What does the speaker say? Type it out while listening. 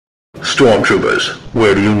Stormtroopers,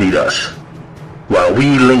 where do you need us? While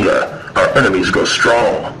we linger, our enemies grow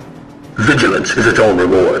strong. Vigilance is its own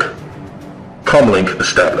reward. Comlink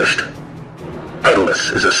established.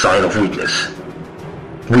 Idleness is a sign of weakness.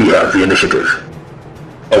 We have the initiative.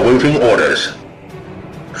 Awaiting orders.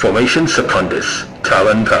 Formation Secundus,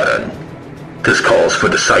 Talon Pattern. This calls for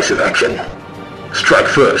decisive action. Strike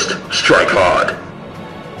first, strike hard.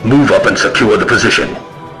 Move up and secure the position.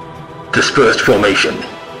 Dispersed formation.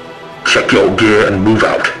 Check your gear and move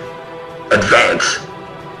out. Advance.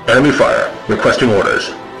 Enemy fire, requesting orders.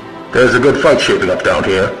 There's a good fight shaping up down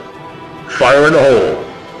here. Fire in the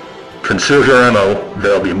hole. Conserve your ammo,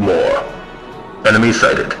 there'll be more. Enemy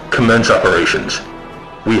sighted. Commence operations.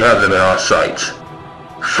 We have them in our sights.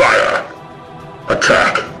 Fire.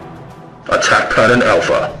 Attack. Attack pattern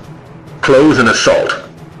Alpha. Close and assault.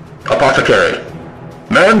 Apothecary.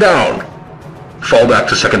 Man down. Fall back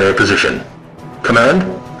to secondary position. Command,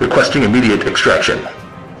 requesting immediate extraction.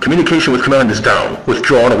 Communication with command is down.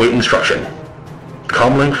 Withdraw and await instruction.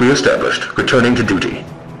 Comlink re-established, returning to duty.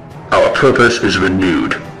 Our purpose is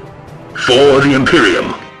renewed. For the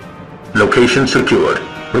Imperium. Location secured.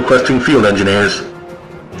 Requesting field engineers.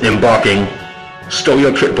 Embarking. Stow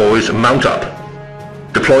your kit, boys. Mount up.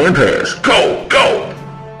 Deploy in pairs. Go! Go!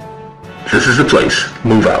 This is the place.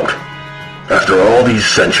 Move out. After all these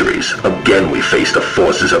centuries, again we face the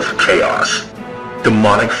forces of chaos.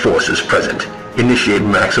 Demonic forces present. Initiate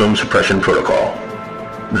maximum suppression protocol.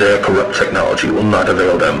 Their corrupt technology will not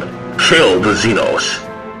avail them. Kill the Xenos.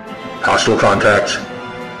 Hostile contacts.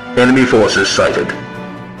 Enemy forces sighted.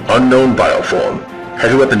 Unknown bioform.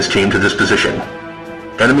 Heavy weapons team to this position.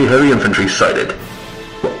 Enemy heavy infantry sighted.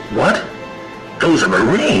 What? Those are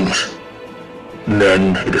Marines!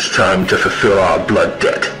 Then it is time to fulfill our blood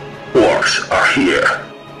debt. Orcs are here.